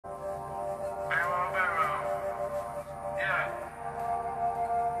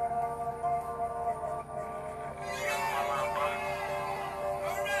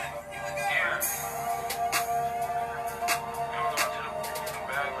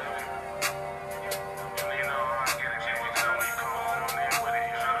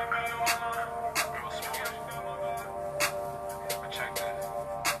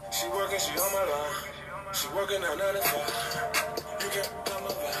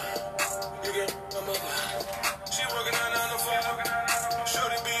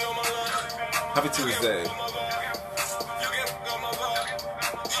Happy Tuesday.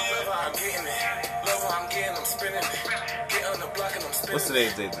 What's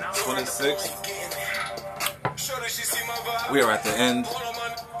today's date? 26th. We are at the end.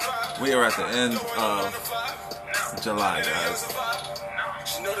 We are at the end of July, guys.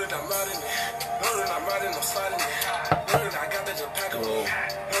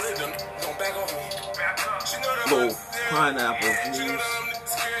 Little pineapple juice.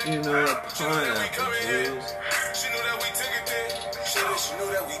 You know, pineapple juice.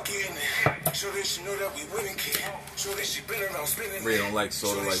 Ray don't like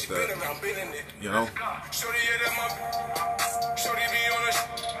soda like that. You know?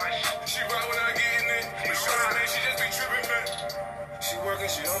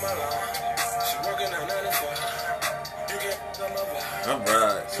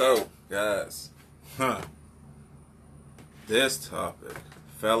 Alright, so guys, this topic,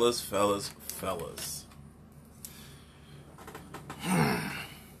 fellas.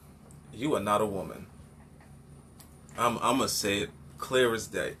 You are not a woman. I'm gonna say it clear as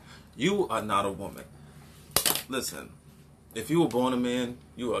day. You are not a woman. Listen, if you were born a man,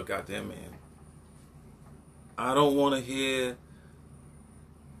 you are a goddamn man. I don't want to hear.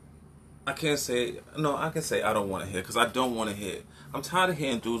 I can say I don't want to hear, because I don't want to hear. I'm tired of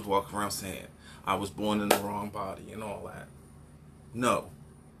hearing dudes walk around saying I was born in the wrong body and all that. No.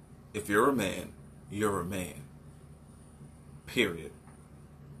 If you're a man, you're a man. Period.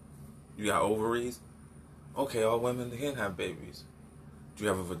 You got ovaries? Okay, all women can have babies. Do you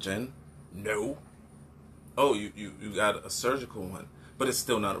have a vagina? No. Oh, you got a surgical one, but it's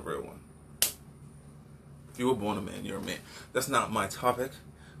still not a real one. If you were born a man, you're a man. That's not my topic,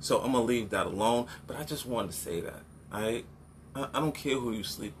 so I'm going to leave that alone, but I just wanted to say that. I don't care who you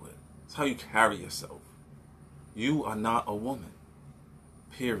sleep with. It's how you carry yourself. You are not a woman.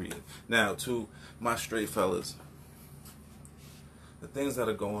 Period. Now, to my straight fellas, the things that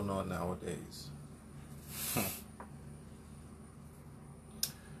are going on nowadays.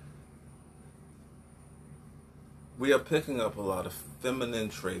 We are picking up a lot of feminine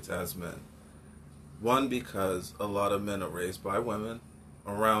traits as men. One, because a lot of men are raised by women,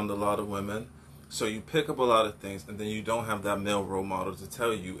 around a lot of women. So you pick up a lot of things, and then you don't have that male role model to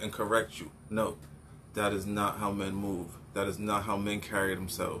tell you and correct you. No, that is not how men move. That is not how men carry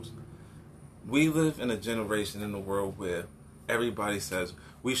themselves. We live in a generation in the world where everybody says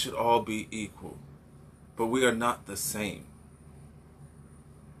we should all be equal, but we are not the same.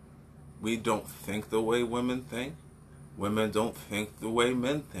 We don't think the way women think. Women don't think the way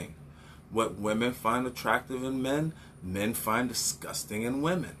men think. What women find attractive in men, men find disgusting in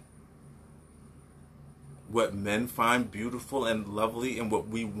women. What men find beautiful and lovely and what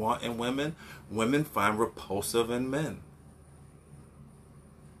we want in women, women find repulsive in men.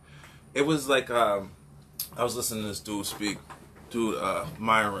 It was like, I was listening to this dude speak,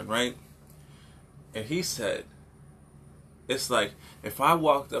 Myron, right? And he said, it's like if I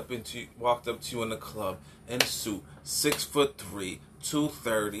walked up to you in the club in a suit, 6'3",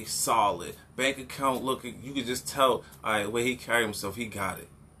 230, solid, bank account looking, you could just tell, alright, the way he carried himself, he got it.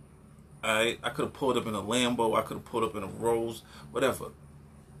 Alright, I could have pulled up in a Lambo, I could have pulled up in a Rolls, whatever.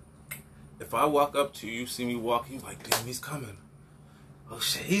 If I walk up to you, see me walking, you like, damn, he's coming. Oh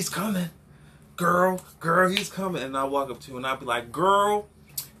shit, he's coming. Girl, he's coming. And I walk up to you and I'll be like, girl,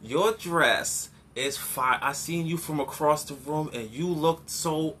 your dress is fire. I seen you from across the room and you looked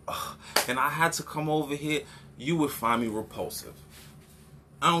so, and I had to come over here. You would find me repulsive.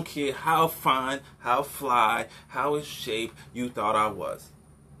 I don't care how fine, how fly, how in shape you thought I was.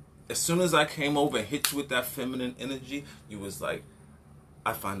 As soon as I came over and hit you with that feminine energy, you was like,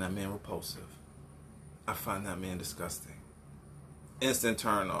 I find that man repulsive. I find that man disgusting. Instant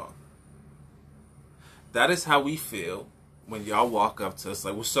turn off. That is how we feel when y'all walk up to us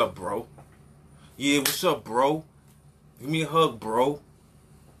like, what's up, bro? Yeah, what's up, bro? Give me a hug, bro.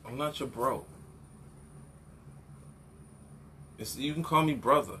 I'm not your bro. You can call me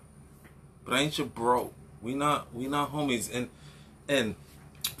brother, but I ain't your bro. We not homies. And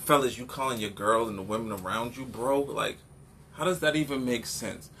fellas, you calling your girl and the women around you bro? Like, how does that even make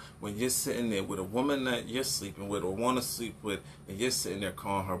sense? When you're sitting there with a woman that you're sleeping with or want to sleep with, and you're sitting there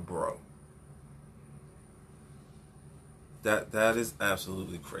calling her bro. That is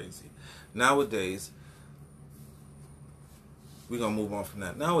absolutely crazy. Nowadays, we're going to move on from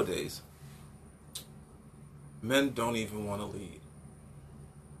that. Nowadays, men don't even want to lead.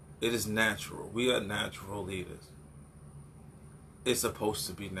 It is natural. We are natural leaders. It's supposed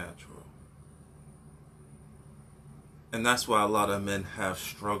to be natural. And that's why a lot of men have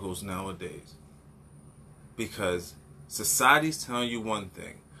struggles nowadays. Because society's telling you one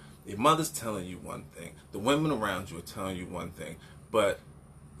thing. Your mother's telling you one thing. The women around you are telling you one thing. But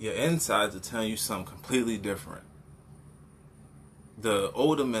your insides are telling you something completely different. The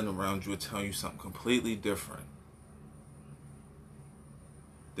older men around you are telling you something completely different.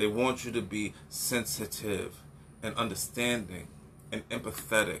 They want you to be sensitive and understanding and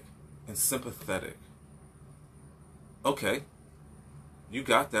empathetic and sympathetic. Okay, you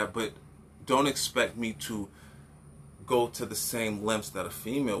got that, but don't expect me to go to the same lengths that a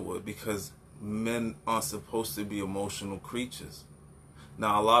female would, because men aren't supposed to be emotional creatures.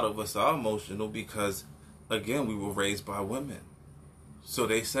 Now, a lot of us are emotional because, again, we were raised by women. So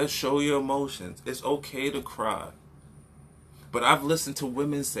they said, show your emotions. It's okay to cry. But I've listened to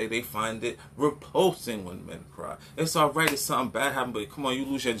women say they find it repulsing when men cry. It's all right if something bad happened, but come on, you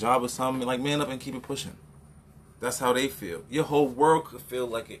lose your job or something, like, man up and keep it pushing. That's how they feel. Your whole world could feel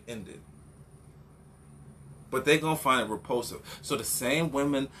like it ended. But they're going to find it repulsive. So the same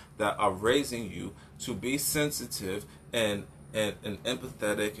women that are raising you to be sensitive and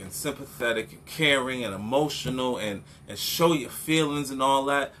empathetic and sympathetic and caring and emotional and show your feelings and all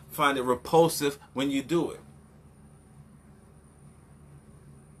that, find it repulsive when you do it.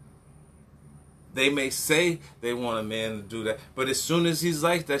 They may say they want a man to do that, but as soon as he's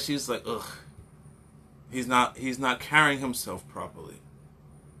like that, she's like, ugh. He's not carrying himself properly.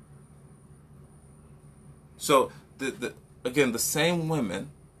 So again, the same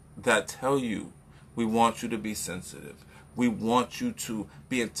women that tell you, we want you to be sensitive, we want you to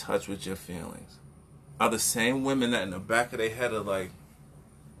be in touch with your feelings, are the same women that in the back of their head are like,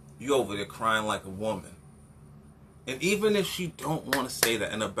 you over there crying like a woman. And even if she don't want to say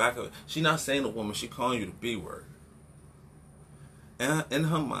that, in the back of it, she's not saying a woman, she calling you the B word. And in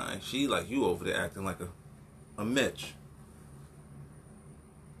her mind, she like, you over there acting like a Mitch.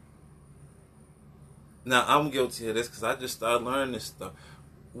 Now, I'm guilty of this because I just started learning this stuff.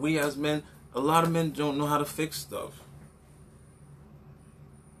 We as men, a lot of men don't know how to fix stuff.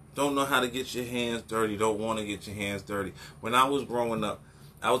 Don't know how to get your hands dirty. Don't want to get your hands dirty. When I was growing up,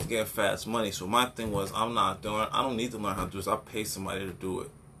 I was getting fast money. So my thing was, I don't need to learn how to do this. I'll pay somebody to do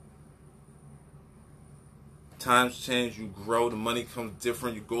it. Times change, you grow, the money comes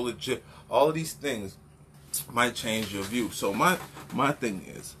different, you go legit. All of these things might change your view. So my thing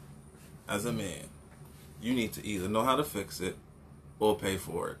is, as a man, you need to either know how to fix it or pay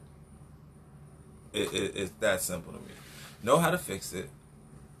for it. It's that simple to me. Know how to fix it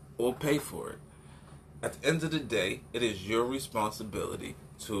or pay for it. At the end of the day, it is your responsibility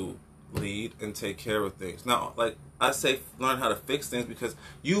to lead and take care of things. Now, like I say, learn how to fix things because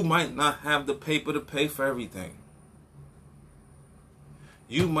you might not have the paper to pay for everything.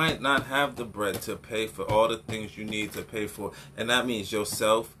 You might not have the bread to pay for all the things you need to pay for. And that means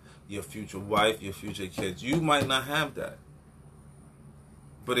yourself, your future wife, your future kids. You might not have that.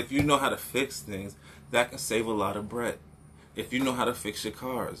 But if you know how to fix things, that can save a lot of bread. If you know how to fix your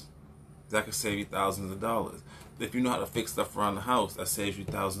cars, that can save you thousands of dollars. If you know how to fix stuff around the house, that saves you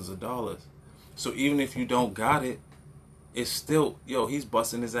thousands of dollars. So even if you don't got it, it's still, he's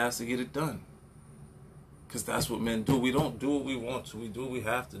busting his ass to get it done. Because that's what men do. We don't do what we want to. We do what we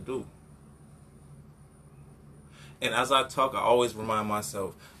have to do. And as I talk, I always remind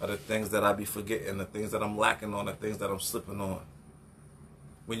myself of the things that I be forgetting, the things that I'm lacking on, the things that I'm slipping on.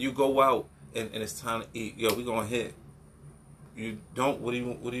 When you go out and it's time to eat, we gonna hit. You don't. What do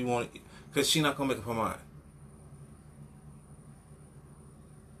you want to eat? Because she not gonna make up her mind.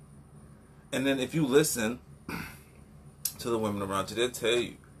 And then if you listen to the women around you, they'll tell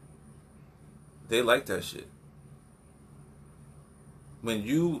you they like that shit. When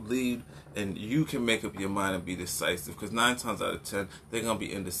you lead and you can make up your mind and be decisive, because 9 times out of 10 they're gonna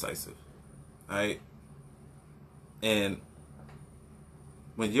be indecisive, right? And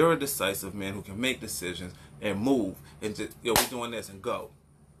when you're a decisive man who can make decisions and move and just, we're doing this and go,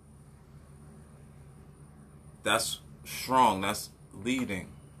 that's strong, that's leading,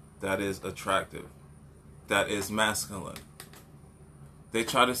 that is attractive, that is masculine. They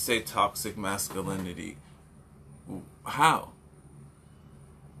try to say toxic masculinity. How?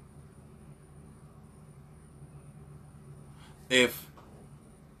 If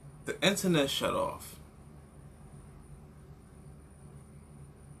the internet shut off,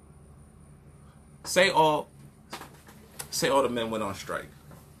 say all the men went on strike.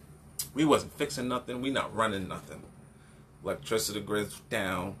 We wasn't fixing nothing. We not running nothing. Electricity grids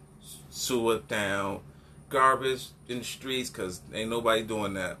down, sewer down, garbage in the streets, because ain't nobody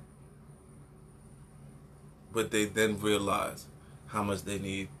doing that. But they then realize how much they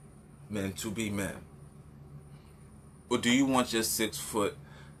need men to be men. Or do you want your 6 foot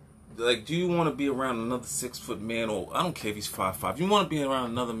Like, do you want to be around another 6-foot man, or I don't care if he's 5'5"? You want to be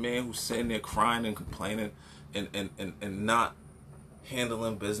around another man who's sitting there crying and complaining and not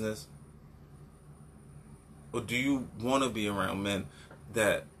handling business? Or do you want to be around men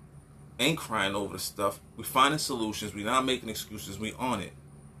that ain't crying over the stuff? We finding solutions. We not making excuses. We on it.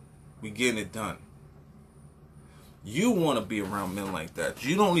 We getting it done. You want to be around men like that.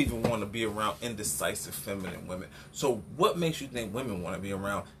 You don't even want to be around indecisive feminine women. So what makes you think women want to be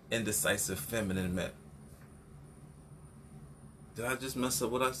around indecisive feminine men? Did I just mess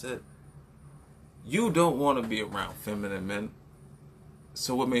up what I said? You don't want to be around feminine men.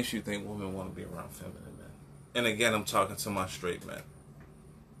 So what makes you think women want to be around feminine men? And again, I'm talking to my straight men.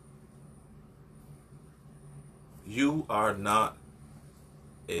 You are not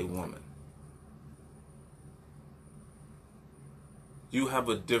a woman. You have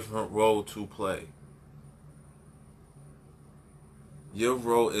a different role to play. Your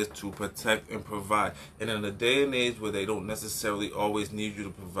role is to protect and provide. And in a day and age where they don't necessarily always need you to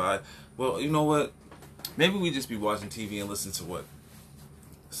provide, well, you know what? Maybe we just be watching TV and listen to what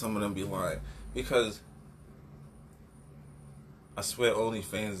some of them be lying. Because I swear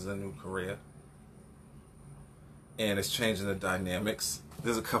OnlyFans is a new career. And it's changing the dynamics.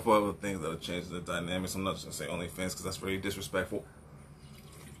 There's a couple other things that are changing the dynamics. I'm not just going to say OnlyFans because that's really disrespectful.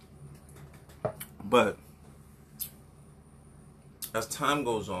 But as time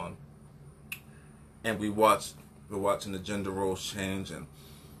goes on and we're watching the gender roles change and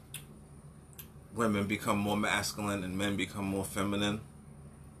women become more masculine and men become more feminine.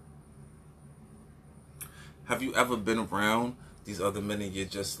 Have you ever been around these other men and you're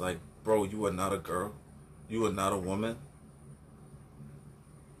just like, bro, you are not a girl. You are not a woman.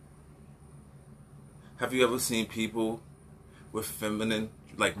 Have you ever seen people with feminine,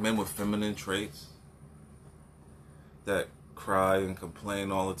 like men with feminine traits that cry and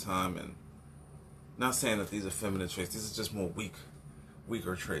complain all the time? And not saying that these are feminine traits, these are just more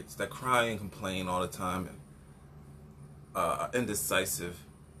weaker traits that cry and complain all the time and are indecisive,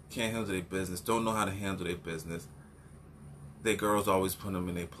 can't handle their business, don't know how to handle their business. Their girls always put them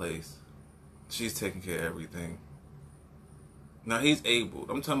in their place. She's taking care of everything. Now he's able.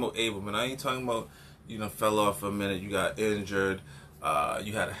 I'm talking about able, man. I ain't talking about, you know, fell off for a minute, you got injured,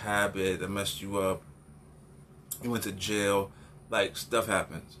 you had a habit that messed you up, you went to jail, like stuff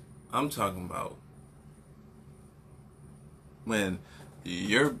happens. I'm talking about when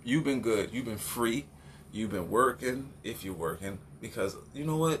you've been good, you've been free, you've been working, if you're working, because you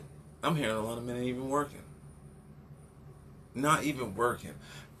know what? I'm hearing a lot of men ain't even working. Not even working.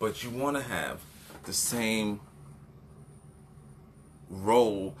 But you want to have the same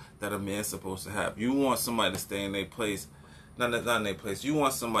role that a man's supposed to have. You want somebody to stay in their place, not in their place. You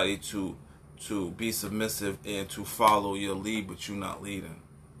want somebody to be submissive and to follow your lead, but you not leading.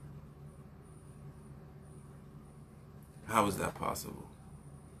 How is that possible?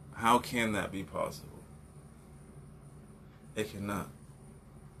 How can that be possible? It cannot.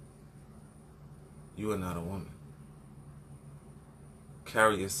 You are not a woman.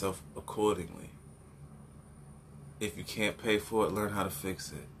 Carry yourself accordingly. If you can't pay for it, learn how to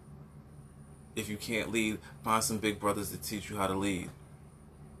fix it. If you can't lead, find some big brothers to teach you how to lead.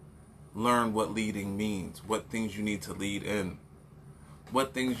 Learn what leading means, what things you need to lead in,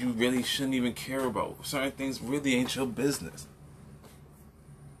 what things you really shouldn't even care about. Certain things really ain't your business.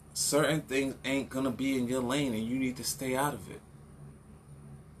 Certain things ain't gonna be in your lane and you need to stay out of it.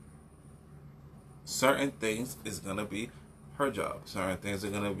 Certain things is gonna be her job. Certain things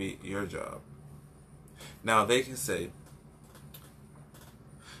are going to be your job. Now they can say,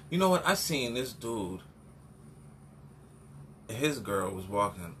 you know what, I seen this dude, his girl was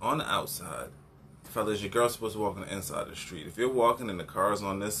walking on the outside. Fellas, your girl's supposed to walk on the inside of the street. If you're walking and the car's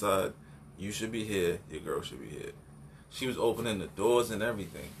on this side, you should be here, your girl should be here. She was opening the doors and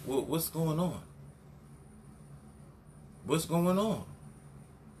everything. What's going on? What's going on?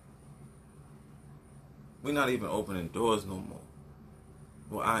 We're not even opening doors no more.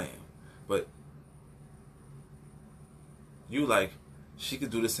 Well, I am. But you like, she could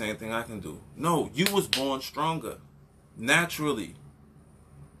do the same thing I can do. No, you was born stronger. Naturally.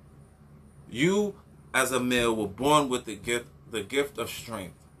 You, as a male, were born with the gift of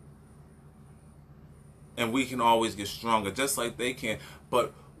strength. And we can always get stronger, just like they can.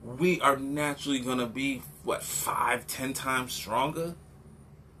 But we are naturally going to be, what, 5-10 times stronger?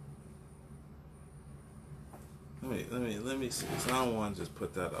 Let me see. So I don't want to just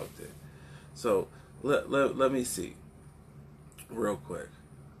put that out there. So let me see, real quick.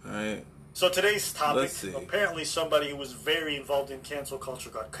 All right. So today's topic, apparently somebody who was very involved in cancel culture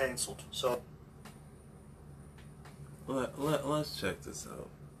got canceled. So let's check this out.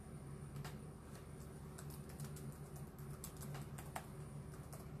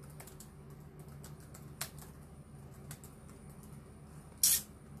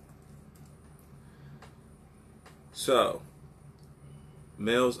 So,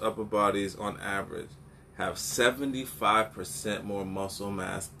 males' upper bodies on average have 75% more muscle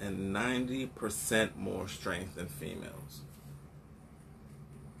mass and 90% more strength than females.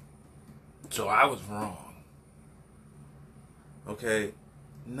 So I was wrong. Okay,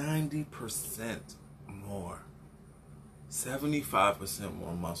 90% more. 75%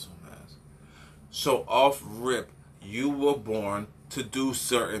 more muscle mass. So off rip, you were born to do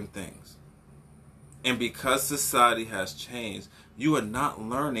certain things. And because society has changed, you are not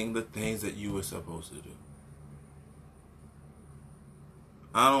learning the things that you were supposed to do.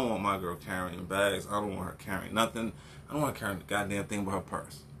 I don't want my girl carrying bags. I don't want her carrying nothing. I don't want her carrying the goddamn thing but her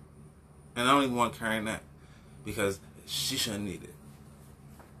purse. And I don't even want her carrying that because she shouldn't need it.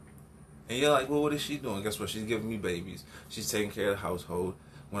 And you're like, well, what is she doing? Guess what? She's giving me babies. She's taking care of the household.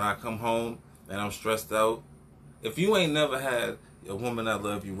 When I come home and I'm stressed out, if you ain't never had a woman that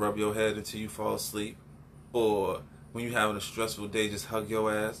love you rub your head until you fall asleep, or when you're having a stressful day, just hug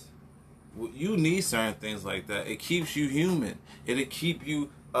your ass, you need certain things like that. It keeps you human. It'll keep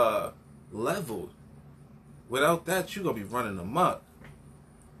you leveled. Without that, you're going to be running amok.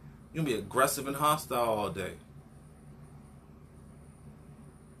 You're going to be aggressive and hostile all day.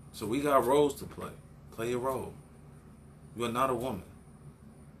 So we got roles to play. Play your role. You are not a woman.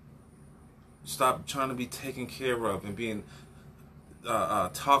 Stop trying to be taken care of and being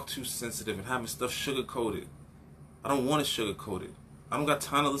talk too sensitive and having stuff sugar-coated. I don't want it sugar-coated. I don't got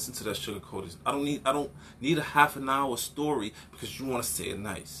time to listen to that sugar-coated. I don't need a half an hour story because you want to say it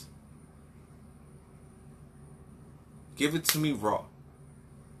nice. Give it to me raw.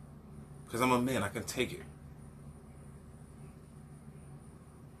 Because I'm a man, I can take it.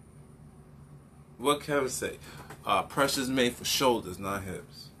 What Kevin say? Pressure's made for shoulders, not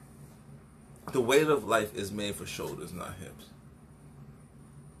hips. The weight of life is made for shoulders, not hips.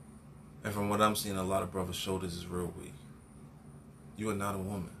 And from what I'm seeing, a lot of brothers' shoulders is real weak. You are not a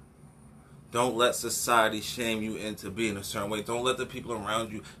woman. Don't let society shame you into being a certain way. Don't let the people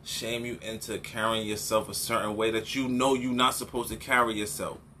around you shame you into carrying yourself a certain way that you know you're not supposed to carry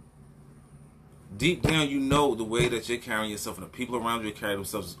yourself. Deep down, you know the way that you're carrying yourself and the people around you carry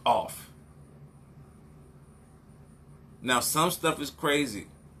themselves is off. Now, some stuff is crazy,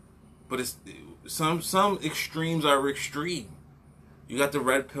 but it's some extremes are extreme. You got the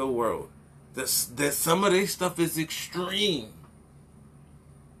red pill world. That some of their stuff is extreme.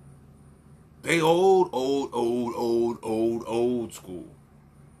 They old school.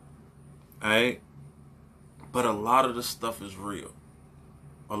 Alright? But a lot of the stuff is real.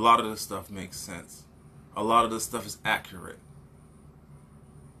 A lot of the stuff makes sense. A lot of the stuff is accurate.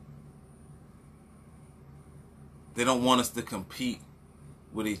 They don't want us to compete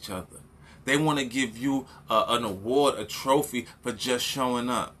with each other. They want to give you an award, a trophy for just showing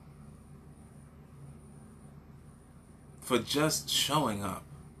up. For just showing up.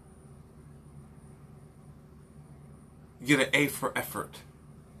 You get an A for effort.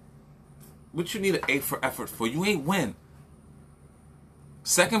 What you need an A for effort for? You ain't win.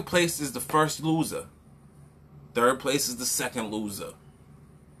 Second place is the first loser. Third place is the second loser.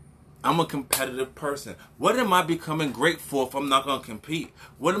 I'm a competitive person. What am I becoming great for if I'm not going to compete?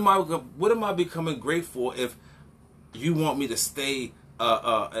 What am I becoming great for if you want me to stay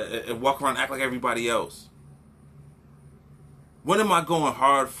and walk around and act like everybody else? What am I going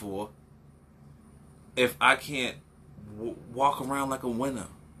hard for if I can't walk around like a winner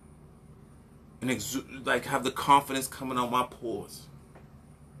and have the confidence coming out my pores?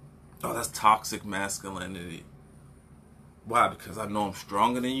 Oh, that's toxic masculinity. Why? Because I know I'm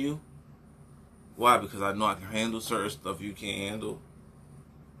stronger than you? Why? Because I know I can handle certain stuff you can't handle?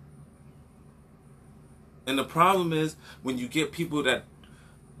 And the problem is when you get people that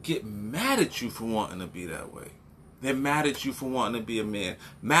get mad at you for wanting to be that way. They're mad at you for wanting to be a man.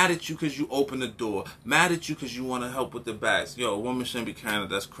 Mad at you because you open the door. Mad at you because you want to help with the bags. Yo, a woman shouldn't be carrying it.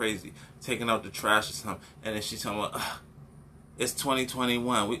 That's crazy. Taking out the trash or something. And then she's talking about, it's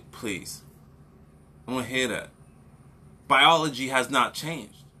 2021. Please. I don't hear that. Biology has not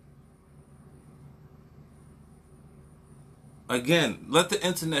changed. Again, let the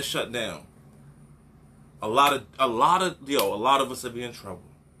internet shut down. A lot of us will be in trouble.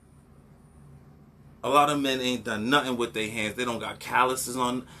 A lot of men ain't done nothing with their hands. They don't got calluses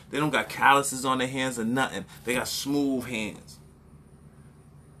on their hands or nothing. They got smooth hands.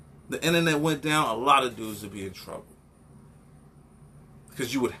 The internet went down, a lot of dudes would be in trouble.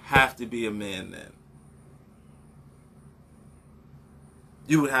 Because you would have to be a man then.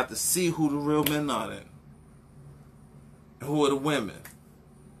 You would have to see who the real men are then. And who are the women.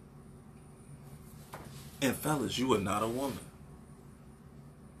 And fellas, you are not a woman.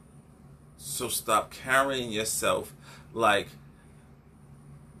 So So stop carrying yourself like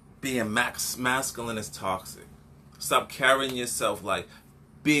being masculine is toxic. Stop carrying yourself like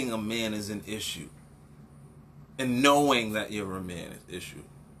being a man is an issue. And knowing that you're a man is an issue.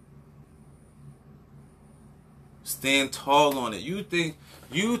 Stand tall on it. You think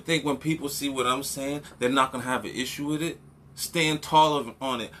when people see what I'm saying, they're not going to have an issue with it? Stand tall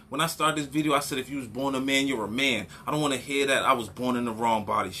on it. When I started this video, I said if you was born a man, you're a man. I don't want to hear that I was born in the wrong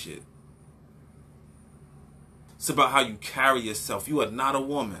body shit. It's about how you carry yourself. You are not a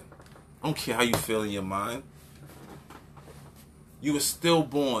woman. I don't care how you feel in your mind. You were still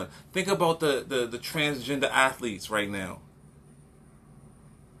born. Think about the transgender athletes right now.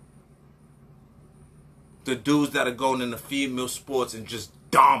 The dudes that are going into female sports and just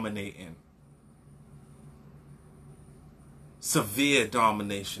dominating. Severe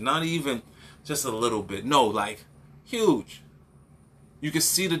domination. Not even just a little bit. No, like huge. You can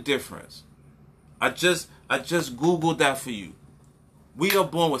see the difference. I just Googled that for you. We are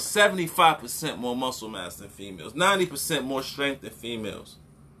born with 75% more muscle mass than females. 90% more strength than females.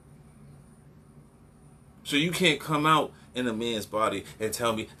 So you can't come out in a man's body and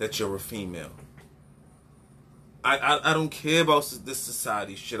tell me that you're a female. I don't care about this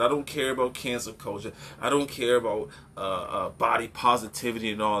society shit. I don't care about cancel culture. I don't care about body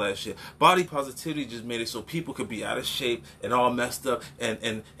positivity and all that shit. Body positivity just made it so people could be out of shape and all messed up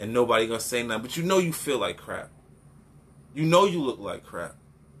and nobody gonna say nothing. But you know you feel like crap. You know you look like crap.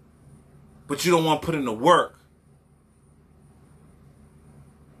 But you don't want to put in the work.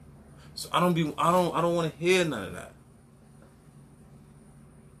 So I don't want to hear none of that.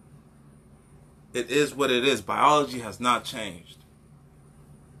 It is what it is. Biology has not changed.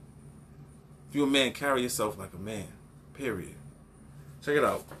 If you're a man, carry yourself like a man. Period. Check it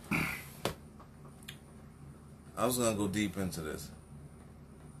out. I was going to go deep into this.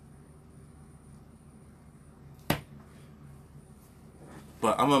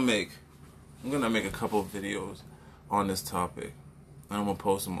 But I'm going to make a couple of videos on this topic. And I'm going to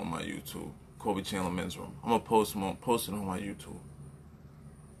post them on my YouTube. Kobe Chandler Men's Room. I'm going to post it on my YouTube.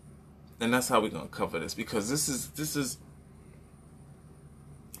 And that's how we're going to cover this, because this is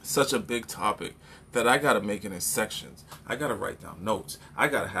such a big topic that I got to make it in sections. I got to write down notes. I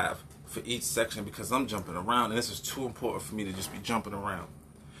got to have for each section, because I'm jumping around, and this is too important for me to just be jumping around.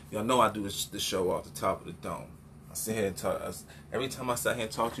 Y'all know I do this show off the top of the dome. I sit here and talk. Every time I sat here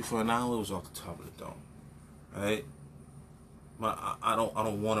and talked to you for an hour, it was off the top of the dome. All right? I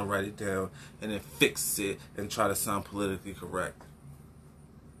don't want to write it down and then fix it and try to sound politically correct.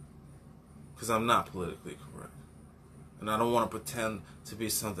 Because I'm not politically correct. And I don't want to pretend to be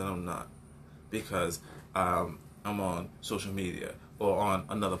something I'm not. Because I'm on social media or on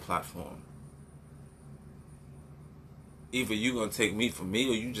another platform. Either you're going to take me for me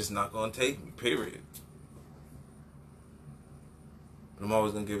or you just not going to take me, period. But I'm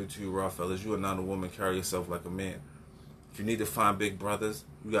always going to give it to you raw, fellas. You are not a woman. Carry yourself like a man. If you need to find big brothers,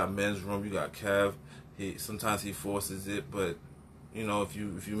 you got Men's Room, you got Kev. Sometimes he forces it, but you know, if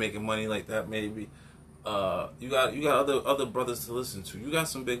you're making money like that, maybe you got other brothers to listen to. You got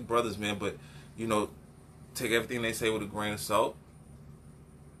some big brothers, man, but you know, take everything they say with a grain of salt.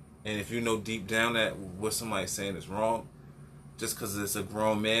 And if you know deep down that what somebody's saying is wrong, just because it's a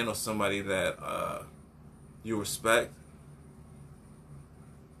grown man or somebody that you respect,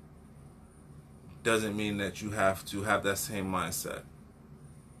 doesn't mean that you have to have that same mindset.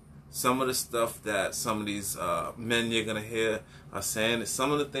 Some of the stuff that some of these men you're going to hear are saying,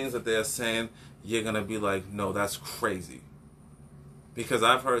 some of the things that they're saying, you're going to be like, no, that's crazy. Because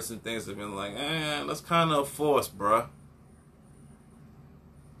I've heard some things that have been like, that's kind of forced, bruh.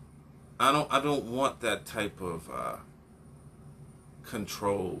 I don't want that type of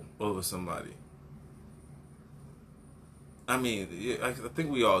control over somebody. I mean, I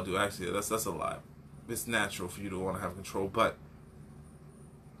think we all do, actually. That's a lie. It's natural for you to want to have control, but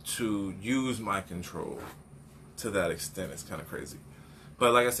to use my control to that extent, it's kind of crazy.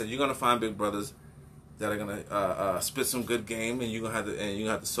 But like I said, you're gonna find big brothers that are gonna spit some good game, and you're gonna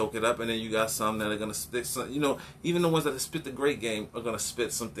have to soak it up. And then you got some that are gonna spit some. You know, even the ones that spit the great game are gonna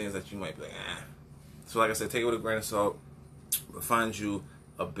spit some things that you might be like, So like I said, take it with a grain of salt. But find you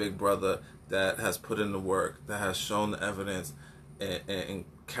a big brother that has put in the work, that has shown the evidence, and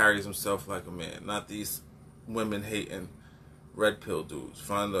carries himself like a man. Not these women hating red pill dudes.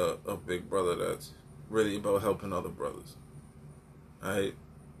 Find a big brother that's really about helping other brothers. Alright?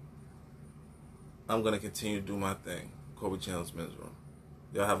 I'm going to continue to do my thing. Kobe Chandler's Men's Room.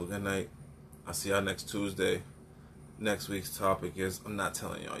 Y'all have a good night. I'll see y'all next Tuesday. Next week's topic is, I'm not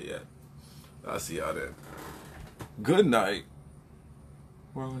telling y'all yet. I'll see y'all then. Good night.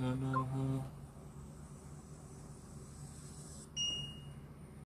 Working on